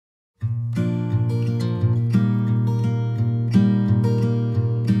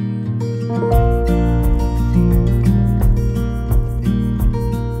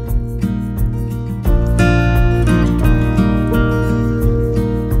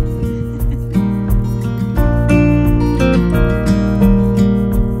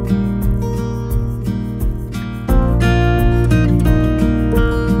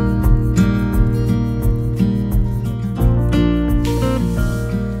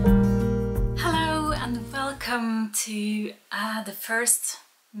welcome to the first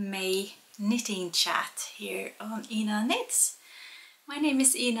May knitting chat here on Ina Knits. My name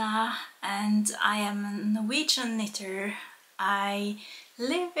is Ina and I am a Norwegian knitter. I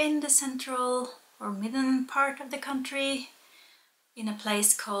live in the central or midden part of the country in a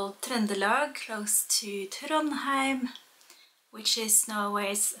place called Trøndelag, close to Trondheim, which is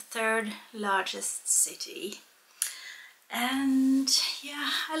Norway's third largest city. And yeah,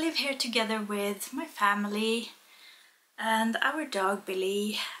 I live here together with my family and our dog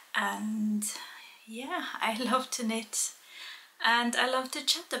Billy, and yeah, I love to knit and I love to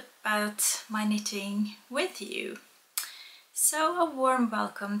chat about my knitting with you. So a warm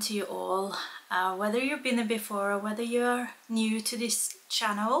welcome to you all, whether you've been here before or whether you're new to this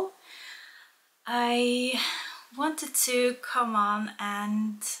channel. I wanted to come on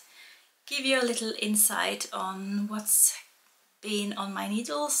and give you a little insight on what's been on my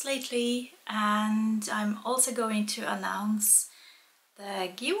needles lately, and I'm also going to announce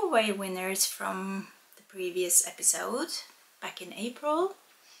the giveaway winners from the previous episode back in April.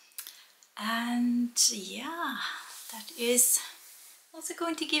 And yeah, that is also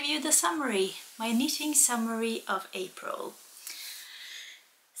going to give you the summary, my knitting summary of April.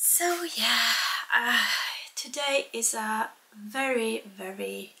 So yeah, today is a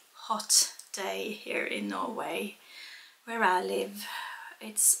very hot day here in Norway, where I live.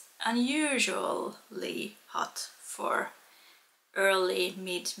 It's unusually hot for early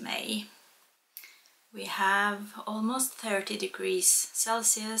mid-May. We have almost 30 degrees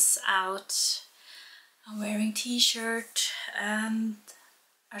Celsius out. I'm wearing t-shirt and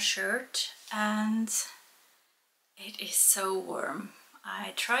a shirt and it is so warm.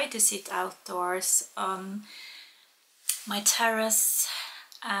 I try to sit outdoors on my terrace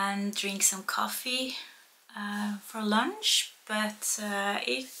and drink some coffee for lunch, but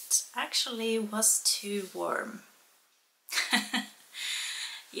it actually was too warm.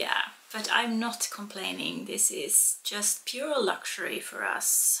 Yeah, but I'm not complaining. This is just pure luxury for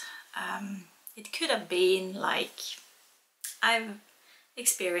us. It could have been like, I've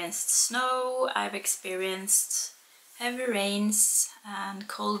experienced snow, I've experienced heavy rains and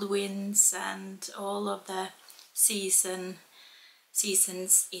cold winds and all of the seasons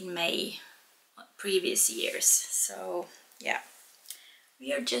in May previous years. So yeah,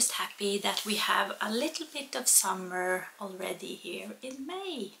 we are just happy that we have a little bit of summer already here in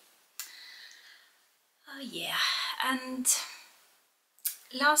May. Oh yeah, and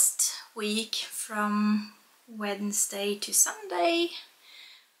last week from Wednesday to Sunday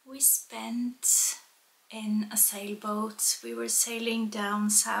we spent in a sailboat. We were sailing down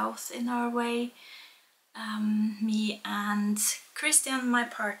south in Norway, me and Christian, my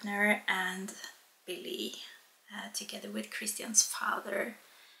partner, and Billy, together with Christian's father,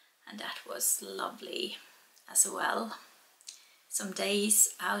 and that was lovely as well. Some days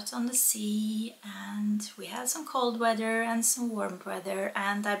out on the sea, and we had some cold weather and some warm weather,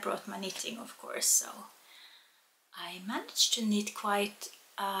 and I brought my knitting, of course, so I managed to knit quite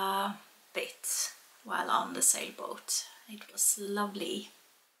a bit while on the sailboat. It was lovely.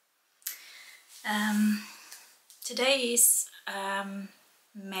 Today is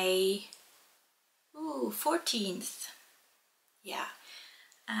May 14th. Yeah,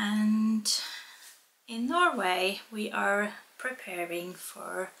 and in Norway we are preparing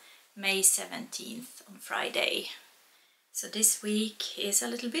for May 17th on Friday. So this week is a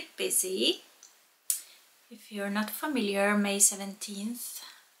little bit busy. If you're not familiar, May 17th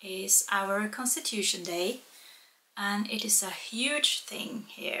is our Constitution Day, and it is a huge thing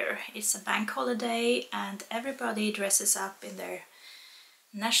here. It's a bank holiday and everybody dresses up in their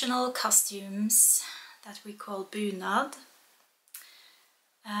national costumes that we call bunad.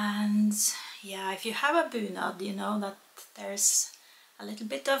 And yeah, if you have a bunad, you know that there's a little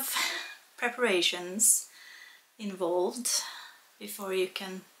bit of preparations involved before you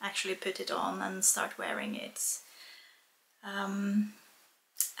can actually put it on and start wearing it. And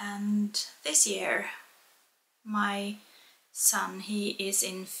this year my son, he is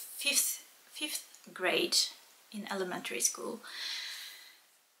in fifth grade in elementary school.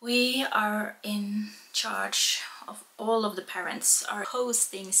 We are in charge of, all of the parents are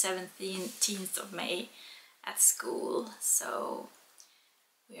hosting 17th of May at school. So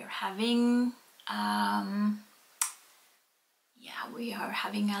we are having we are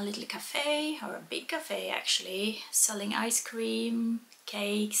having a little cafe, or a big cafe actually, selling ice cream,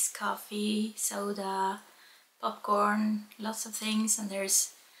 cakes, coffee, soda, popcorn, lots of things, and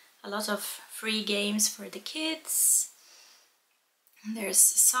there's a lot of free games for the kids. There's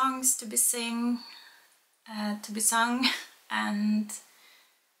songs to be sung, and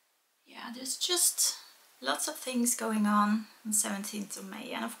yeah, there's just lots of things going on 17th of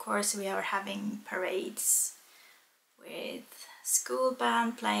May, and of course we are having parades with school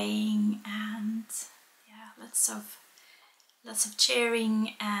band playing and yeah, lots of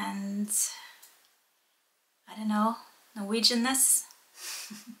cheering and I don't know, Norwegianness.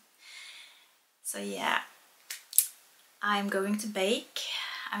 So yeah, I'm going to bake.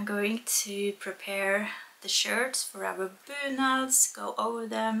 I'm going to prepare the shirts for our bunads, go over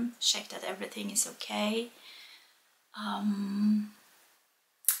them, check that everything is okay. And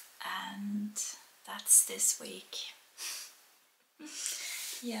that's this week.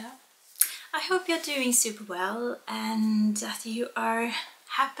 Yeah, I hope you're doing super well and that you are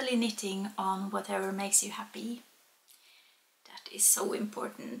happily knitting on whatever makes you happy. That is so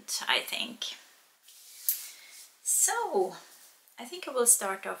important, I think. So, I think I will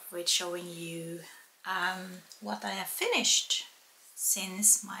start off with showing you what I have finished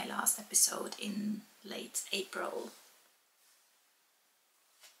since my last episode in late April.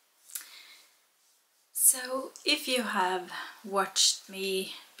 So if you have watched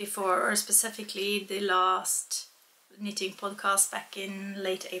me before, or specifically the last knitting podcast back in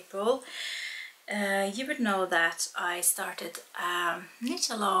late April, you would know that I started a knit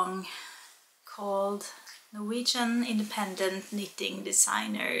along called Norwegian Independent Knitting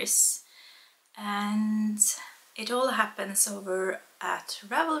Designers, and it all happens over at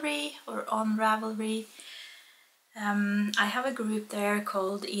Ravelry or on Ravelry. I have a group there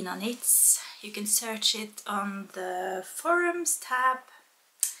called Ina Knits. You can search it on the forums tab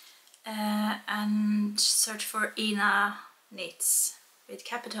and search for Ina Knits with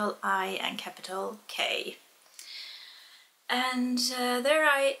capital I and capital K. And there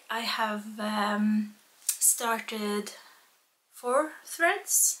I have started 4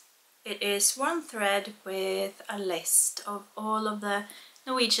 threads. It is 1 thread with a list of all of the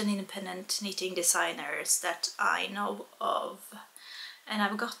Norwegian independent knitting designers that I know of, and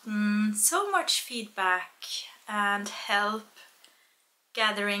I've gotten so much feedback and help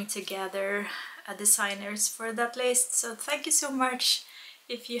gathering together designers for that list, so thank you so much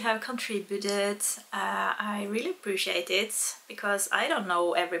if you have contributed. I really appreciate it because I don't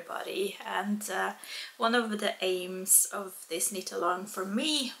know everybody, and one of the aims of this knit along for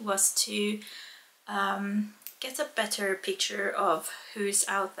me was to get a better picture of who's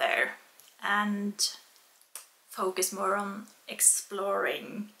out there and focus more on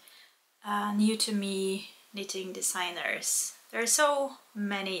exploring new to me knitting designers. There are so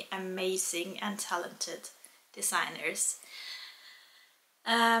many amazing and talented designers.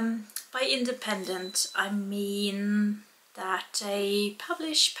 By independent I mean that they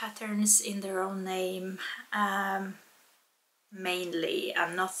publish patterns in their own name mainly,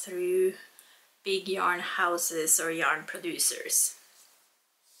 and not through big yarn houses or yarn producers.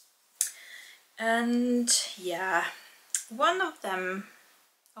 And yeah, one of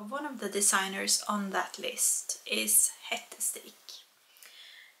the designers on that list is Hettestrikk,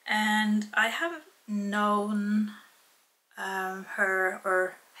 and I have known her,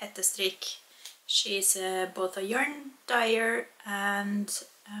 or Hettestrikk. She's both a yarn dyer and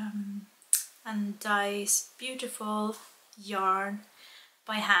dyes beautiful yarn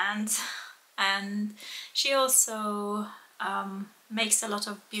by hand. And she also makes a lot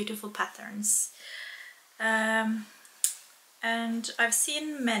of beautiful patterns. And I've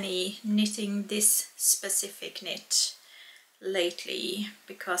seen many knitting this specific knit lately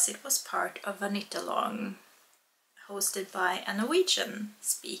because it was part of a knit along hosted by a Norwegian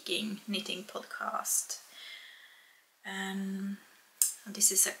speaking knitting podcast. And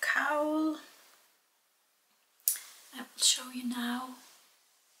this is a cowl. I will show you now.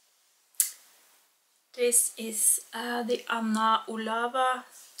 This is the Olava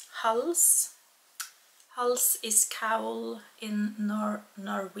hals. Hals is cowl in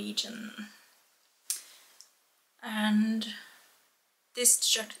Norwegian. And this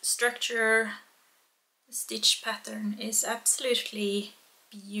structure, stitch pattern is absolutely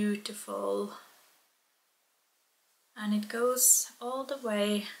beautiful. And it goes all the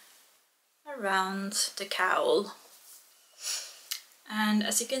way around the cowl. And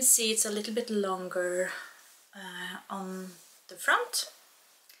as you can see, it's a little bit longer on the front.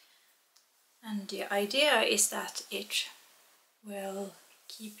 And the idea is that it will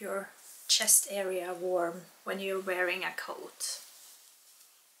keep your chest area warm when you're wearing a coat.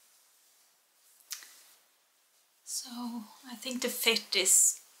 So I think the fit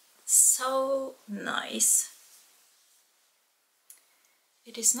is so nice.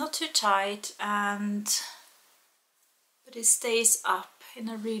 It is not too tight, but it stays up in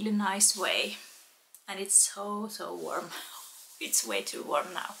a really nice way, and it's so warm. It's way too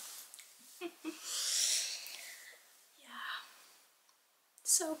warm now.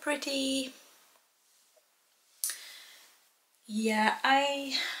 So pretty. Yeah,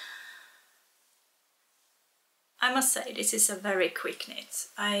 I must say this is a very quick knit.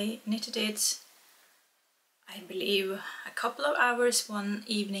 I knitted it, I believe, a couple of hours one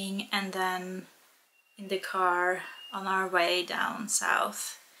evening, and then in the car on our way down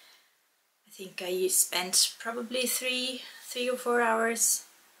south. I think I spent probably three or 4 hours,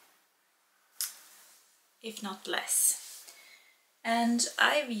 if not less. And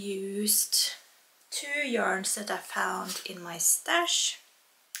I've used 2 yarns that I found in my stash.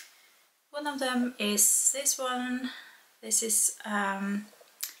 One of them is this one. This is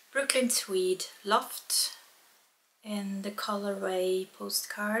Brooklyn Tweed Loft in the colorway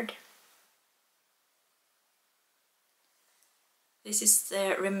postcard. This is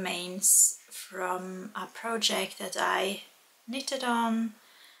the remains from a project that I knitted on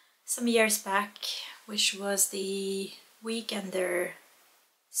some years back, which was the Weekender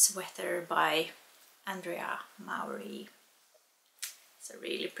sweater by Andrea Maury. It's a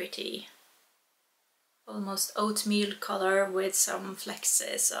really pretty, almost oatmeal color with some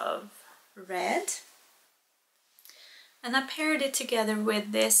flexes of red. And I paired it together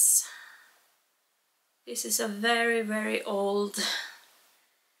with this. This is a very old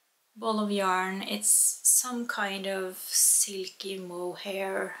ball of yarn. It's some kind of silky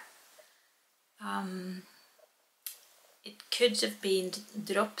mohair. It could have been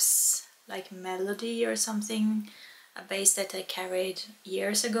Drops, like Melody or something, a base that I carried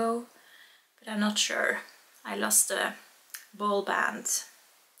years ago, but I'm not sure. I lost the ball band.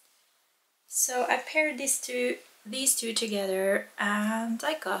 So I paired these two together and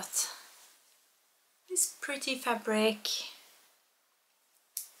I got this pretty fabric.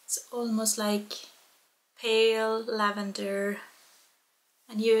 It's almost like pale lavender,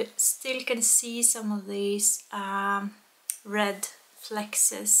 and you still can see some of these red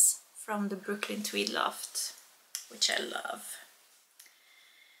flexes from the Brooklyn Tweed Loft, which I love.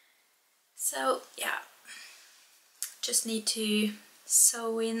 So yeah, just need to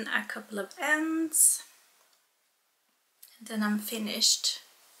sew in a couple of ends and then I'm finished.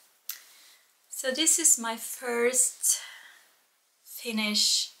 So this is my first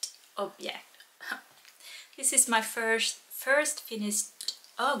finished object. This is my first finished,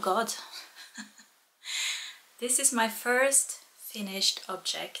 oh god. This is my first finished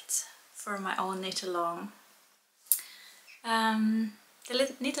object for my own knit along.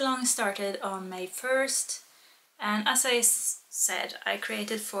 The knit along started on May 1st, and as I said, I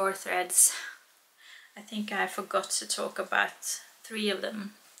created 4 threads. I think I forgot to talk about 3 of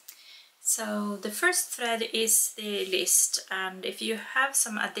them. So the first thread is the list, and if you have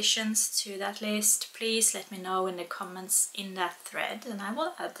some additions to that list, please let me know in the comments in that thread and I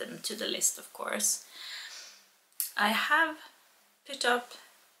will add them to the list, of course. I have put up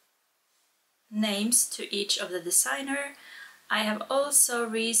names to each of the designer. I have also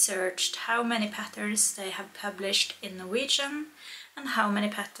researched how many patterns they have published in Norwegian and how many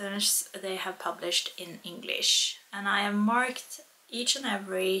patterns they have published in English. And I have marked each and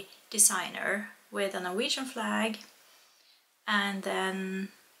every designer with a Norwegian flag, and then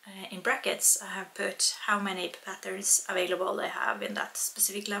in brackets I have put how many patterns available they have in that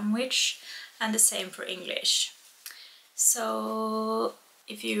specific language, and the same for English. So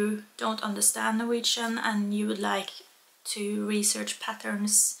if you don't understand Norwegian and you would like to research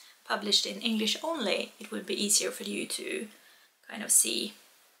patterns published in English only, it would be easier for you to kind of see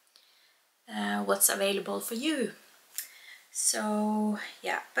what's available for you. So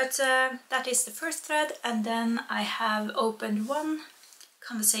yeah, but that is the first thread, and then I have opened one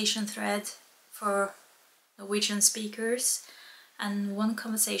conversation thread for Norwegian speakers and one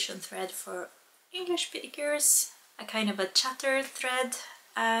conversation thread for English speakers, a kind of a chatter thread.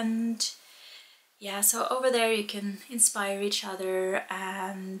 And yeah, so over there you can inspire each other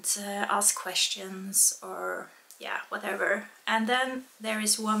and ask questions or yeah, whatever. And then there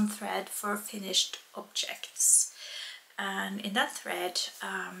is one thread for finished objects. And in that thread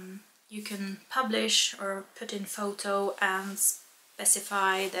you can publish or put in photo and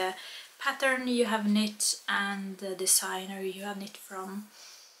specify the pattern you have knit and the designer you have knit from.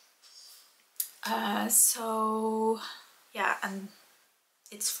 So yeah, and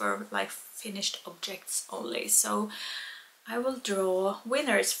it's for like finished objects only. So I will draw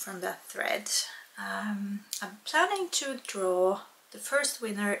winners from that thread. I'm planning to draw the first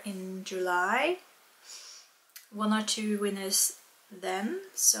winner in July, 1 or 2 winners then.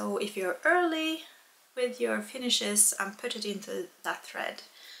 So if you're early with your finishes and put it into that thread,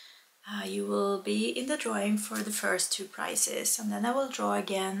 you will be in the drawing for the first 2 prizes, and then I will draw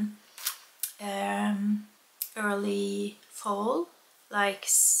again early fall like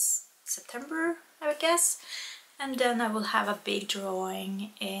September, I would guess, and then I will have a big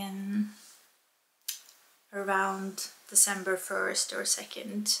drawing in around December 1st or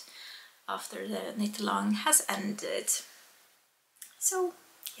 2nd after the knit along has ended. So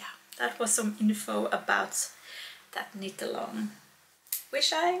yeah, that was some info about that knit along,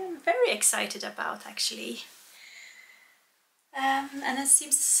 which I am very excited about actually. And it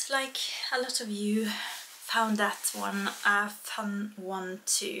seems like a lot of you found that one a fun one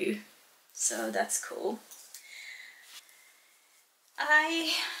too, so that's cool.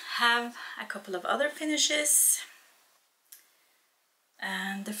 I have a couple of other finishes,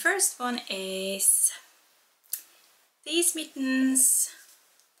 and the first one is these mittens.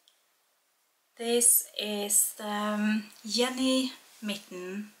 This is the Jenny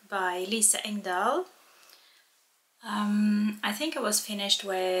mitten by Lise Engdal. I think I was finished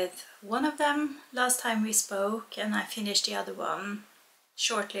with one of them last time we spoke, and I finished the other one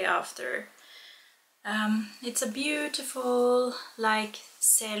shortly after. It's a beautiful, like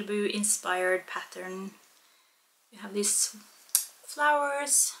Selbu inspired pattern. You have these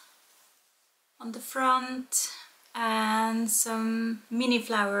flowers on the front and some mini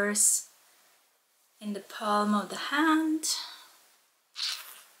flowers in the palm of the hand,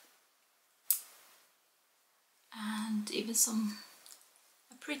 and even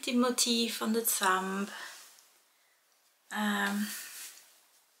a pretty motif on the thumb.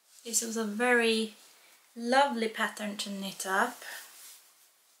 This was a very lovely pattern to knit up.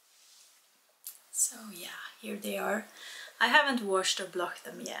 So yeah, here they are. I haven't washed or blocked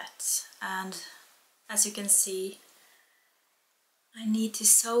them yet, and as you can see, I need to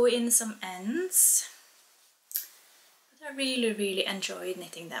sew in some ends. But I really enjoyed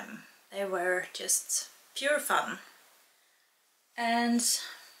knitting them. They were just pure fun. And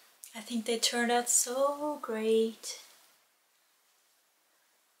I think they turned out so great.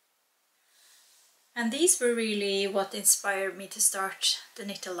 And these were really what inspired me to start the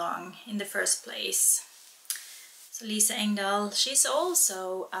knit along in the first place. So Lise Engdal, she's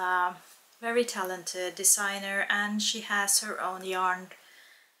also a very talented designer, and she has her own yarn,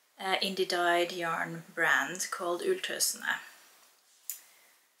 indie dyed yarn brand called Ultøsene.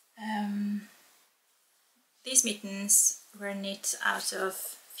 These mittens were knit out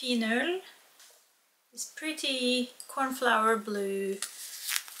of finull. It's pretty cornflower blue.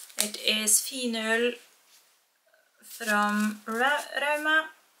 It is finull from Rauma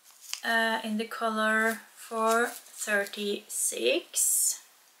in the color 436.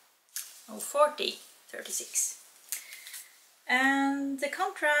 Oh, 4036. And the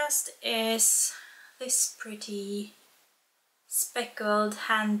contrast is this pretty speckled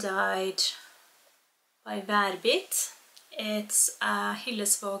hand-dyed by Verbit. It's a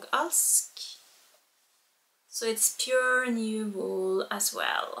Hillesvåg Ask, so it's pure new wool as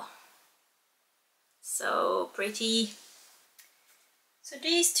well. So pretty. So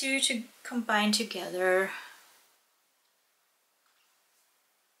these two to combine together.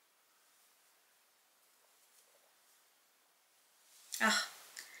 Ah,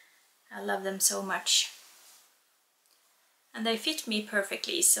 I love them so much. And they fit me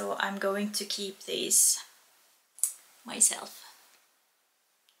perfectly, so I'm going to keep these myself.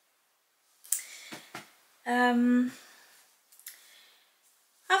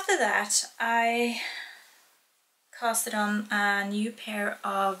 After that, I casted on a new pair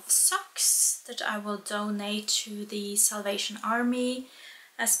of socks that I will donate to the Salvation Army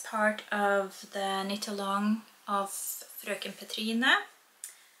as part of the knit along of Frøken Petrine.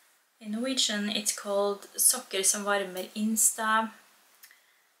 In Norwegian it's called Sokker som varmer Insta,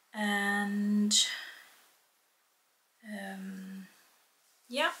 and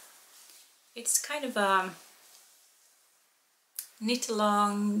yeah, it's kind of a knit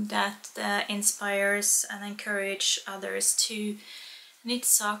along that inspires and encourages others to knit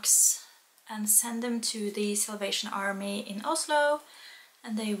socks and send them to the Salvation Army in Oslo,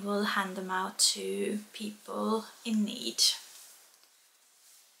 and they will hand them out to people in need.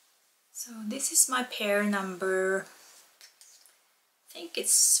 So this is my pair number, I think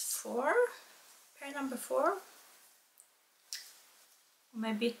it's 4, pair number 4, or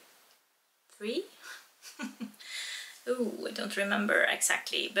maybe 3. Oh, I don't remember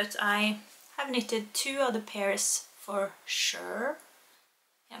exactly, but I have knitted 2 other pairs for sure.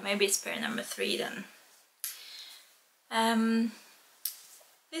 Yeah, maybe it's pair number 3 then.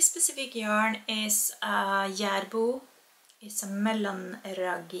 This specific yarn is a Järbo. It's a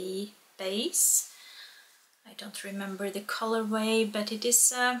melonraggi base. I don't remember the colorway, but it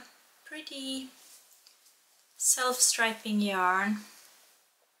is a pretty self-striping yarn.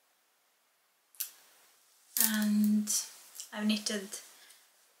 And I've knitted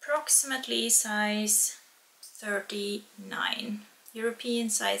approximately size 39, European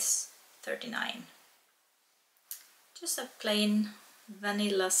size 39. Just a plain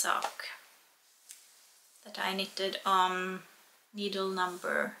vanilla sock that I knitted on needle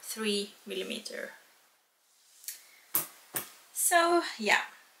number 3mm. So yeah,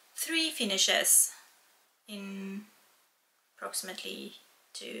 3 finishes in approximately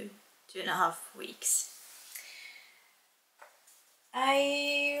 2.5 weeks.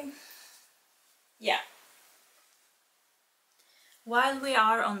 While we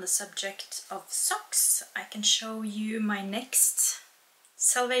are on the subject of socks, I can show you my next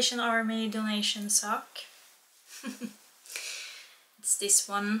Salvation Army donation sock. It's this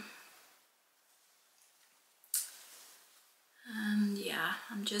one. And yeah,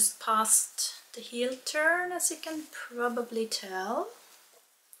 I'm just past the heel turn, as you can probably tell.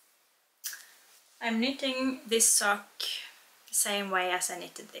 I'm knitting this sock the same way as I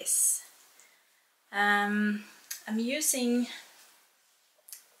knitted this. I'm using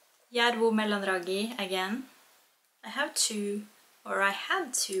Järbo Mellanraggi again. I had 2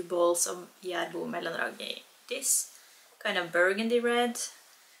 balls of Järbo Mellanraggi. This kind of burgundy red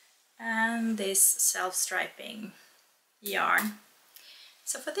and this self-striping yarn.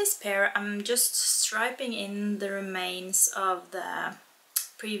 So for this pair I'm just striping in the remains of the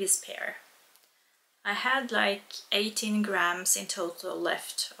previous pair. I had like 18 grams in total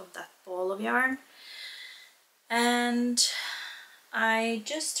left of that ball of yarn, and I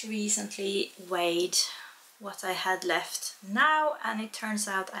just recently weighed what I had left now, and it turns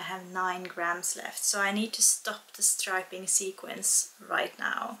out I have 9 grams left, so I need to stop the striping sequence right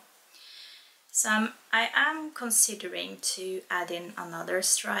now. So I am considering to add in another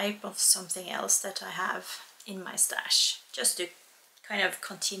stripe of something else that I have in my stash, just to kind of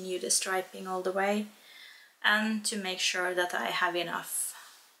continue the striping all the way and to make sure that I have enough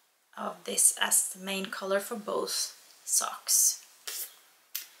of this as the main color for both socks.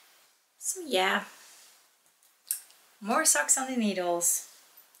 So yeah, more socks on the needles.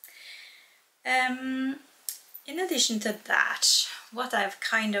 In addition to that, what I've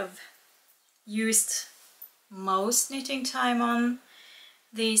kind of used most knitting time on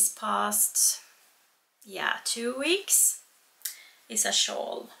these past 2 weeks is a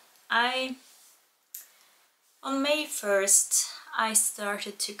shawl. On May 1st I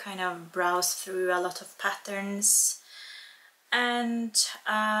started to kind of browse through a lot of patterns, and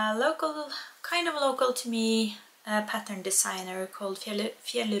a kind of local to me pattern designer called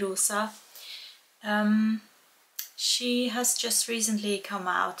Fjellrosa, she has just recently come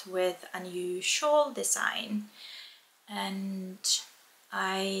out with a new shawl design, and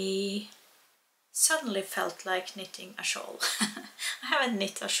I suddenly felt like knitting a shawl. I haven't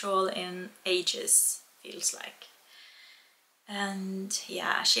knit a shawl in ages, feels like. And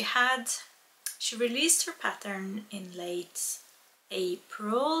yeah, she released her pattern in late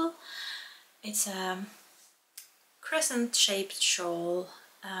April. It's a crescent shaped shawl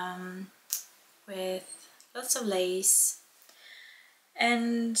with lots of lace,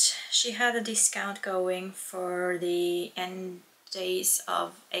 and she had a discount going for the end days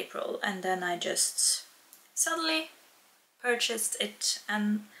of April, and then I just suddenly purchased it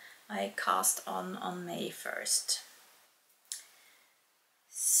and I cast on May 1st.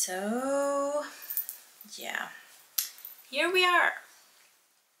 So yeah, here we are,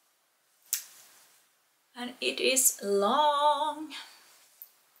 and it is long.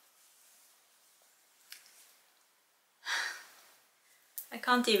 I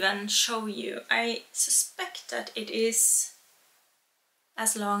can't even show you. I suspect that it is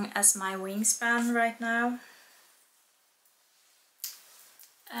as long as my wingspan right now,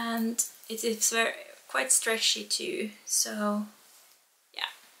 and it is quite stretchy too. So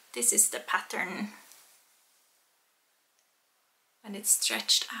yeah, this is the pattern when it's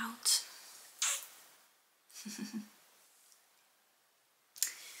stretched out.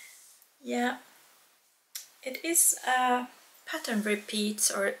 Yeah, it is a pattern repeats,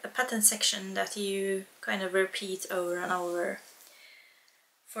 or a pattern section that you kind of repeat over and over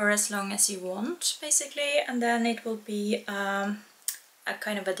for as long as you want, basically, and then it will be a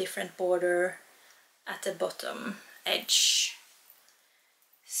kind of a different border at the bottom edge.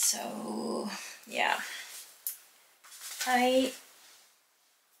 So yeah, I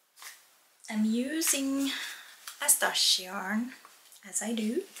am using a stash yarn, as I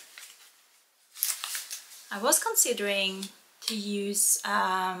do. I was considering to use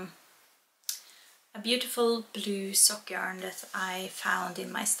a beautiful blue sock yarn that I found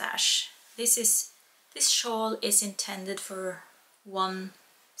in my stash. This shawl is intended for one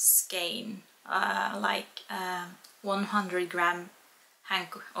skein like 100-gram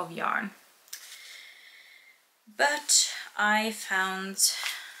hank of yarn. But I found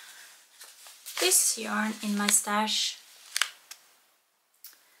this yarn in my stash.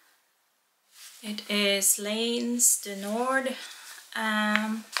 It is Lanes de Nord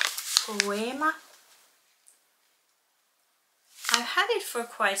Poema. I've had it for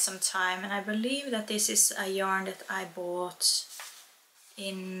quite some time, and I believe that this is a yarn that I bought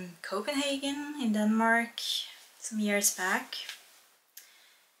in Copenhagen in Denmark some years back.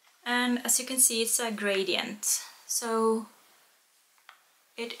 And as you can see, it's a gradient, so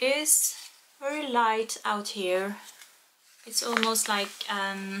it is very light out here. It's almost like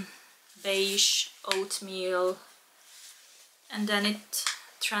beige oatmeal, and then it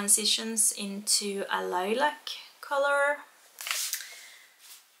transitions into a lilac color,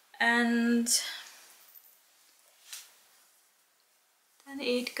 and then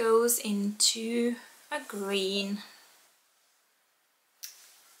it goes into a green.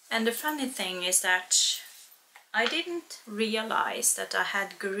 And the funny thing is that I didn't realize that I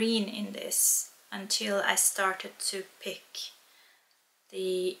had green in this until I started to pick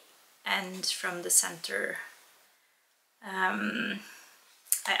the end from the center. I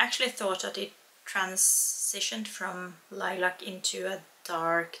actually thought that it transitioned from lilac into a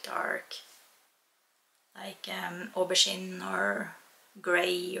dark, like aubergine or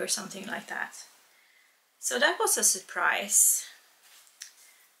grey or something like that. So that was a surprise.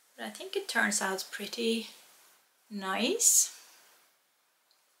 But I think it turns out pretty nice.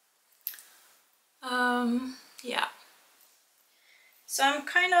 Yeah. So I'm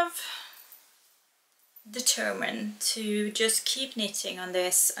kind of determined to just keep knitting on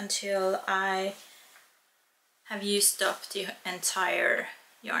this until I have used up the entire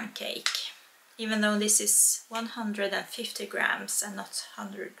yarn cake, even though this is 150 grams and not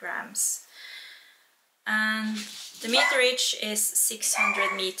 100 grams. And the meterage is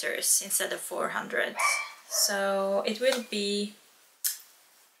 600 meters instead of 400, so it will be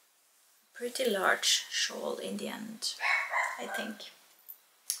a pretty large shawl in the end, I think.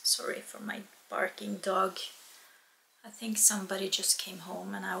 Sorry for my barking dog. I think somebody just came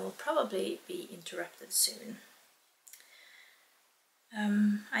home and I will probably be interrupted soon.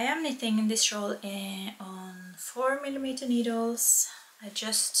 I am knitting this shawl on 4mm needles. I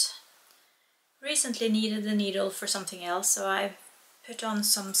just recently needed a needle for something else, so I've put on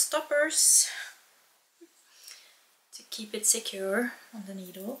some stoppers to keep it secure on the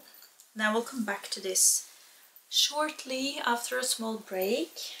needle. And I will come back to this shortly after a small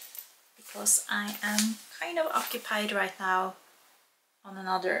break, because I am kind of occupied right now on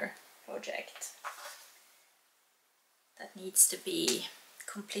another project that needs to be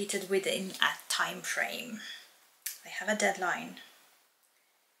completed within a time frame. I have a deadline.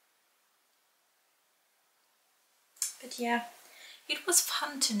 But yeah, it was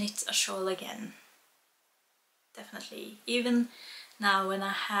fun to knit a shawl again. Definitely. Even now when I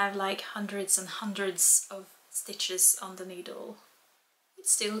have like hundreds and hundreds of stitches on the needle,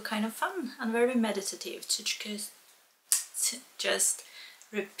 it's still kind of fun and very meditative to just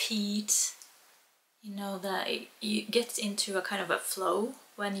repeat. You know, that you get into a kind of a flow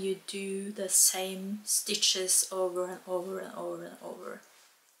when you do the same stitches over and over and over and over.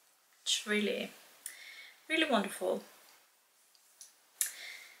 It's really, really wonderful.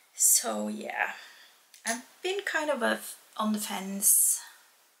 So yeah, I've been kind of on the fence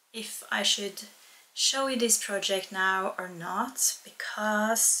if I should show you this project now or not,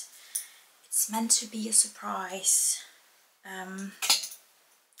 because it's meant to be a surprise,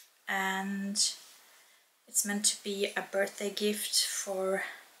 and it's meant to be a birthday gift for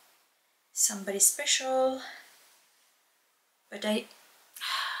somebody special, but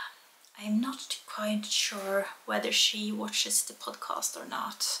I'm not quite sure whether she watches the podcast or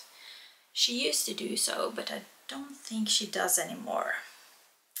not. She used to do so, but I don't think she does anymore.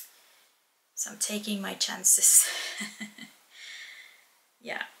 So I'm taking my chances.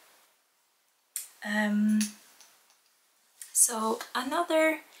 Yeah. So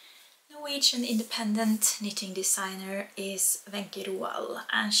another Norwegian independent knitting designer is Wenche Roald,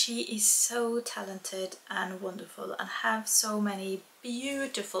 and she is so talented and wonderful and have so many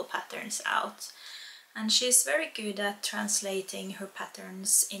beautiful patterns out. And she's very good at translating her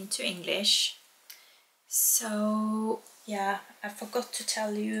patterns into English. So yeah, I forgot to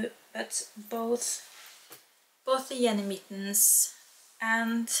tell you, but both the Jenny mittens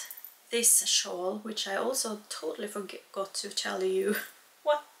and this shawl, which I also totally forgot to tell you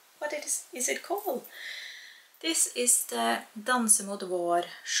what is it called? This is the Danse mot vår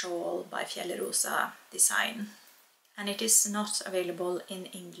shawl by Fjellrosa design, and it is not available in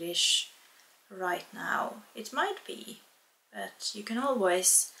English right now. It might be, but you can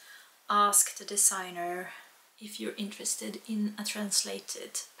always ask the designer if you're interested in a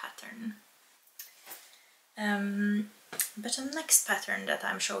translated pattern. But the next pattern that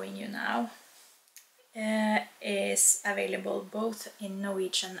I'm showing you now is available both in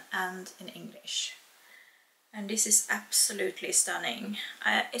Norwegian and in English. And this is absolutely stunning.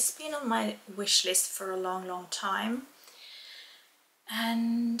 It's been on my wish list for a long time,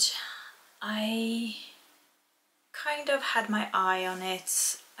 and I kind of had my eye on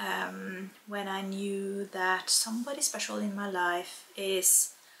it when I knew that somebody special in my life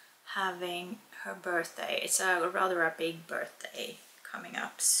is having her birthday. It's rather a big birthday coming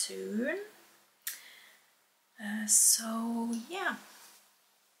up soon. So yeah.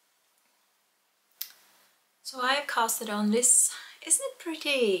 So I've casted on this. Isn't it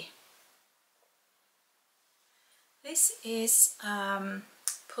pretty? This is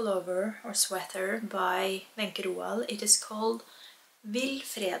pullover or sweater by Wenche Roald. It is called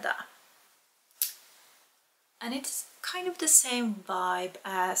Wilfreda. And it's kind of the same vibe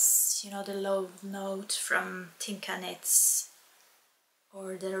as, you know, the Love Note from Tinka Knits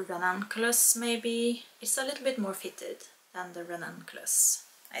or the Ranunculus maybe. It's a little bit more fitted than the Ranunculus,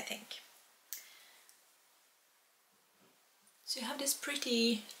 I think. So you have this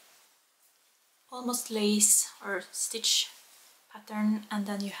pretty almost lace or stitch pattern, and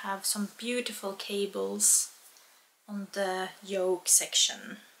then you have some beautiful cables on the yoke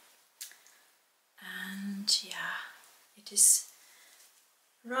section. And yeah, it is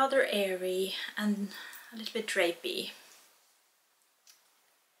rather airy and a little bit drapey.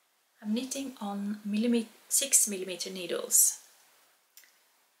 I'm knitting on 6mm needles.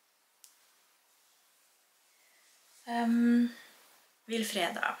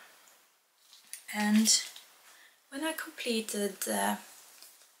 Wilfreda. And when I completed the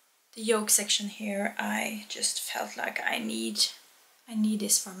yoke section here, I just felt like I need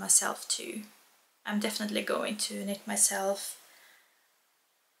this for myself too. I'm definitely going to knit myself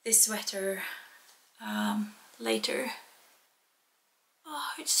this sweater later.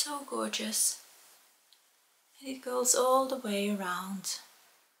 Oh, it's so gorgeous. And it goes all the way around.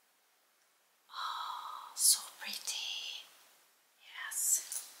 Oh, so pretty.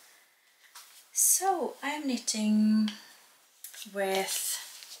 Yes. So I'm knitting with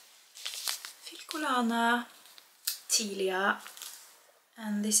Filcolana Tilia,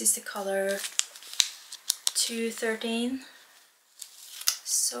 and this is the color 213.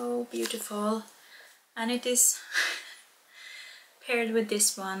 So beautiful, and it is paired with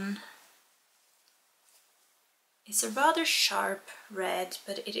this one. It's a rather sharp red,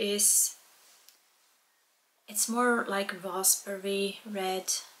 but it's more like raspberry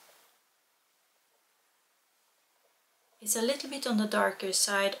red. It's a little bit on the darker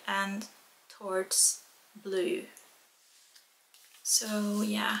side and towards blue. So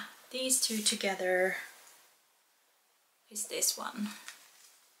yeah, these two together is this one.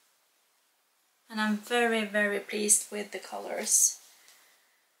 And I'm very pleased with the colors.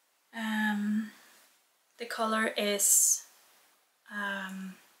 The color is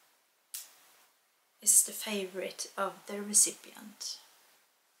the favorite of the recipient.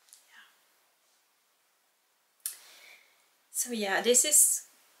 Yeah. So yeah, this is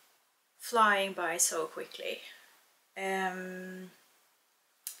flying by so quickly.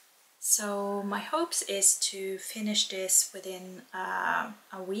 So my hopes is to finish this within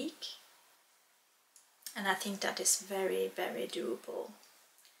a week, and I think that is very doable.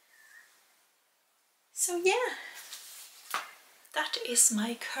 So yeah, that is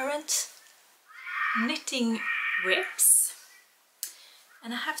my current knitting whips,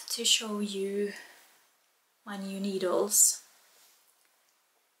 and I have to show you my new needles.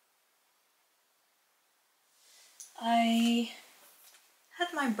 I had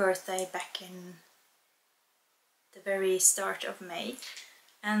my birthday back in the very start of May,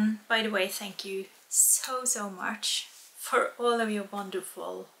 and by the way, thank you so much for all of your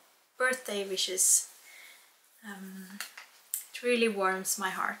wonderful birthday wishes. It really warms my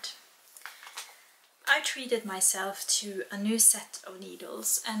heart. I treated myself to a new set of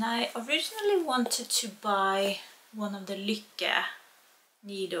needles, and I originally wanted to buy one of the Lykke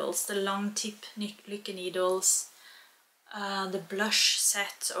needles, the long tip Lykke needles, the blush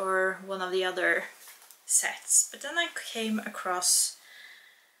set or one of the other sets, but then I came across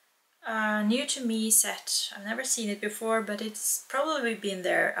a new to me set. I've never seen it before, but it's probably been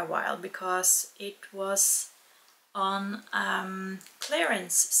there a while because it was on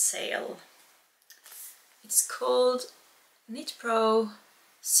clearance sale. It's called Knit Pro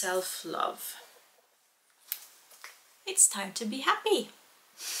Self Love. It's time to be happy.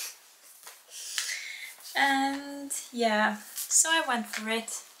 And yeah, so I went for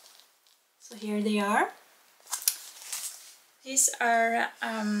it. So here they are. These are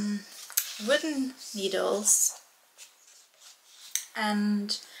wooden needles,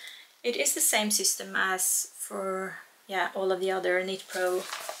 and it is the same system as for all of the other Knit Pro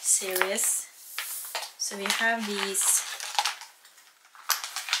series. So we have these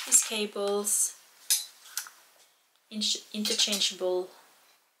cables, interchangeable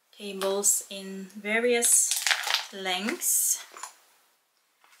cables in various lengths,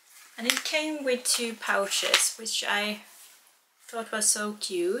 and it came with 2 pouches, which I thought was so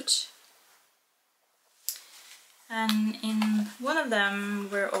cute. And in one of them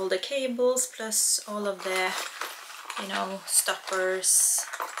were all the cables plus all of the, you know, stoppers,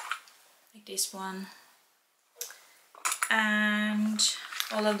 like this one, and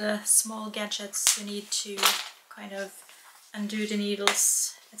all of the small gadgets you need to kind of undo the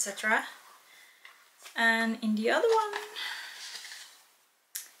needles, etc. And in the other one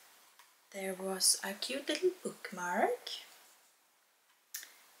there was a cute little bookmark,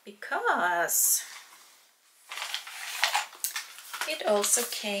 because it also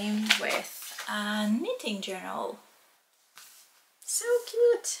came with a knitting journal. So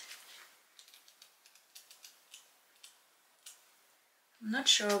cute! I'm not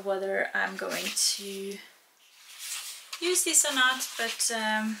sure whether I'm going to use this or not, but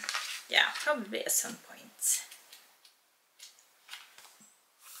yeah, probably at some point.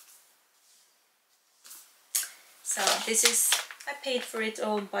 So this is, I paid for it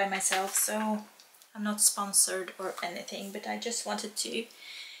all by myself, so I'm not sponsored or anything, but I just wanted to give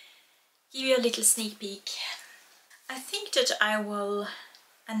you a little sneak peek. I think that I will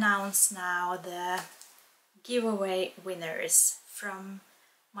announce now the giveaway winners from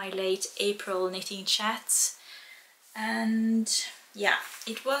my late April knitting chat. And yeah,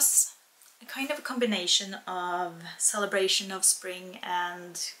 it was a kind of a combination of celebration of spring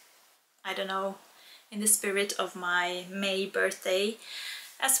and, I don't know, in the spirit of my May birthday,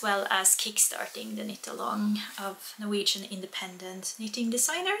 as well as kickstarting the knit along of Norwegian independent knitting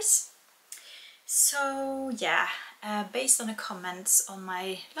designers. So yeah, based on the comments on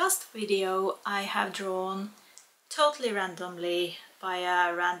my last video, I have drawn totally randomly by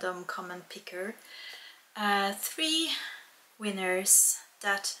a random comment picker 3 winners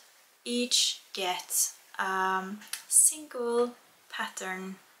that each get a single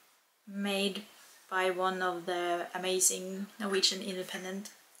pattern made by one of the amazing Norwegian independent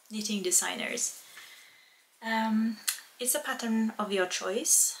knitting designers. It's a pattern of your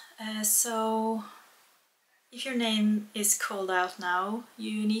choice, so if your name is called out now,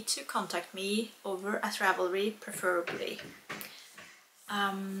 you need to contact me over at Ravelry, preferably,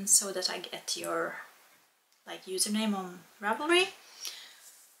 so that I get your username on Ravelry,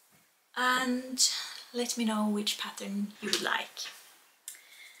 and let me know which pattern you would like.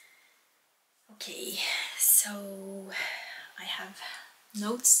 Okay, so I have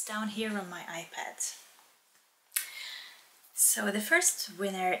notes down here on my iPad. So the first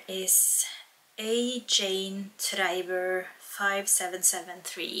winner is A. Jane Treiber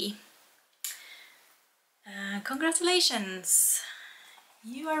 5773. Congratulations!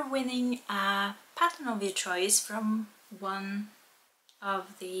 You are winning a pattern of your choice from one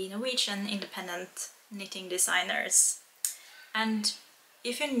of the Norwegian independent knitting designers. And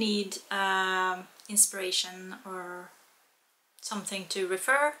if you need inspiration or something to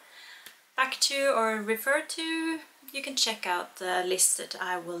refer back to or refer to, you can check out the list that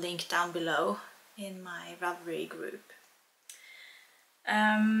I will link down below in my Ravelry group.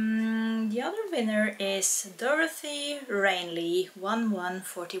 The other winner is Dorothy Rainley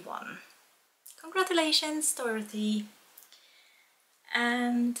 1141. Congratulations, Dorothy!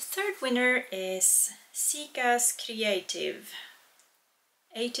 And the third winner is Sika's Creative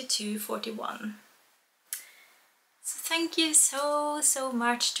 8241. So thank you so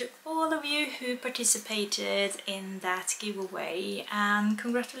much to all of you who participated in that giveaway, and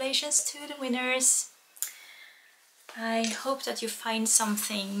congratulations to the winners. I hope that you find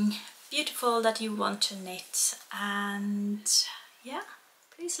something beautiful that you want to knit, and yeah,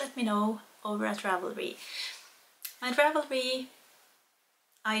 please let me know over at Ravelry. My Ravelry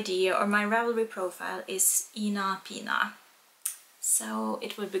ID or my Ravelry profile is Inapina, so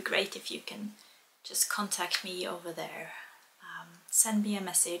it would be great if you can just contact me over there, send me a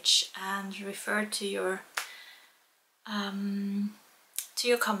message and refer to your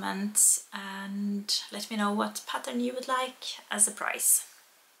comments and let me know what pattern you would like as a prize.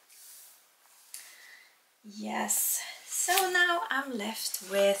 Yes, so now I'm left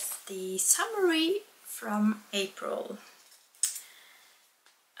with the summary from April.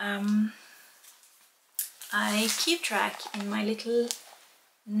 I keep track in my little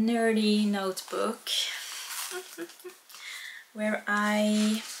nerdy notebook where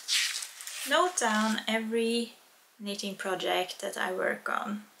I note down every knitting project that I work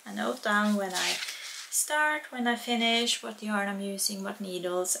on. I note down when I start, when I finish, what yarn I'm using, what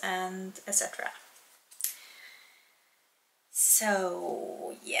needles, and etc.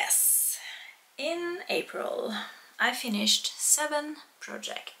 So yes, in April I finished 7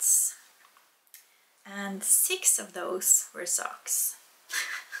 projects and 6 of those were socks.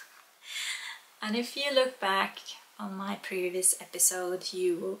 And if you look back on my previous episode,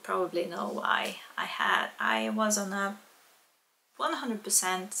 you will probably know why. I was on a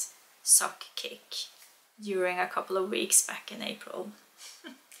 100% sock kick during a couple of weeks back in April.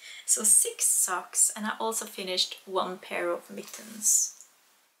 So 6 socks, and I also finished 1 pair of mittens.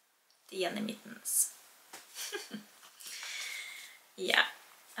 The mittens. Yeah,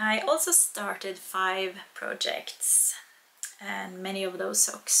 I also started 5 projects, and many of those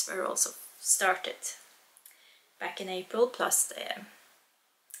socks were also started back in April, plus the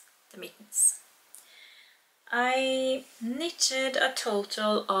mittens. I knitted a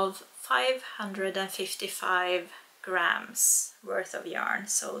total of 555 grams worth of yarn,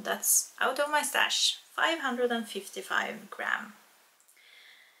 so that's out of my stash, 555 gram.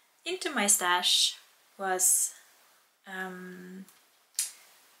 Into my stash was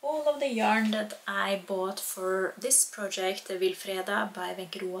all of the yarn that I bought for this project, the Wilfreda by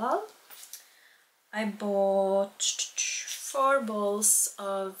Wenche. I bought 4 balls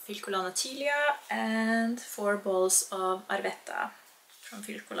of Filcolana Tilia and 4 balls of Arvetta from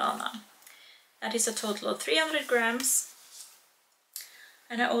Filcolana. That is a total of 300 grams.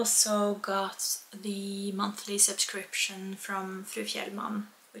 And I also got the monthly subscription from Fru Fjellman,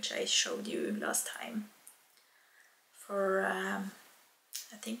 which I showed you last time. For, I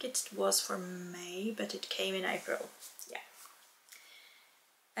think it was for May, but it came in April. Yeah.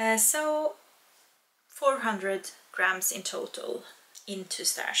 So 400 grams in total into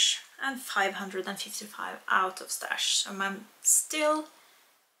stash and 555 out of stash. So I'm still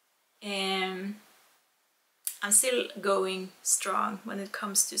going strong when it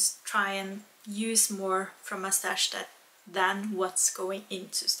comes to try and use more from a stash than what's going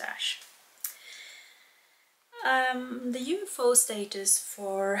into stash. The UFO status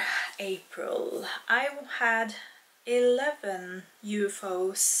for April. I had 11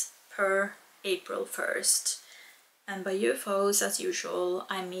 UFOs per April 1st, and by UFOs, as usual,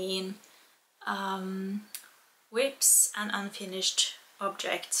 I mean whips and unfinished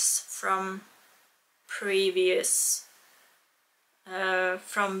objects from previous,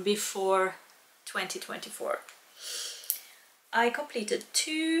 from before 2024. I completed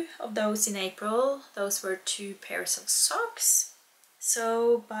 2 of those in April. Those were 2 pairs of socks.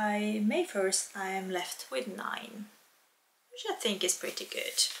 So by May 1st I am left with 9, which I think is pretty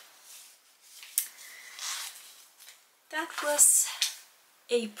good. That was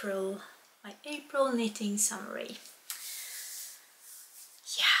April, my April knitting summary.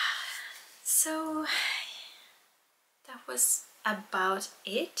 Yeah, so that was about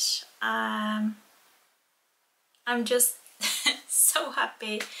it. I'm just so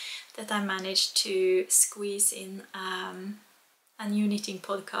happy that I managed to squeeze in a new knitting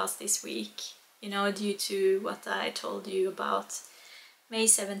podcast this week, you know, due to what I told you about May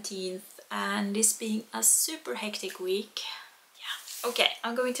 17th and this being a super hectic week. Yeah, okay,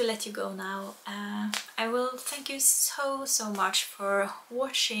 I'm going to let you go now. I will thank you so much for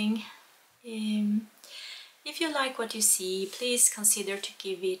watching. If you like what you see, please consider to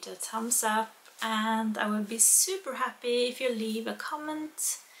give it a thumbs up, and I will be super happy if you leave a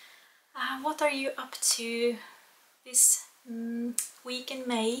comment. What are you up to this week in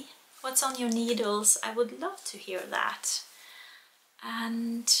May? What's on your needles? I would love to hear that.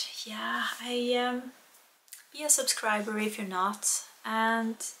 And yeah, be a subscriber if you're not,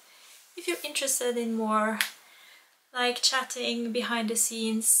 and if you're interested in more like chatting behind the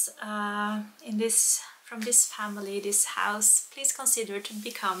scenes from this family, this house, please consider to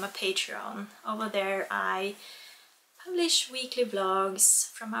become a Patreon. Over there I publish weekly vlogs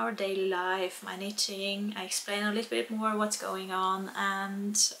from our daily life, my knitting. I explain a little bit more what's going on,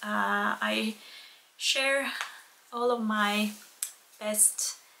 and I share all of my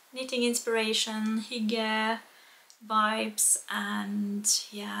best knitting inspiration, hygge vibes, and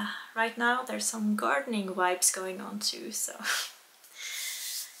yeah, right now there's some gardening vibes going on too, so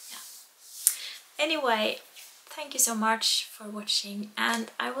yeah. Anyway, thank you so much for watching,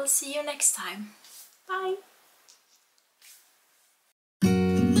 and I will see you next time. Bye!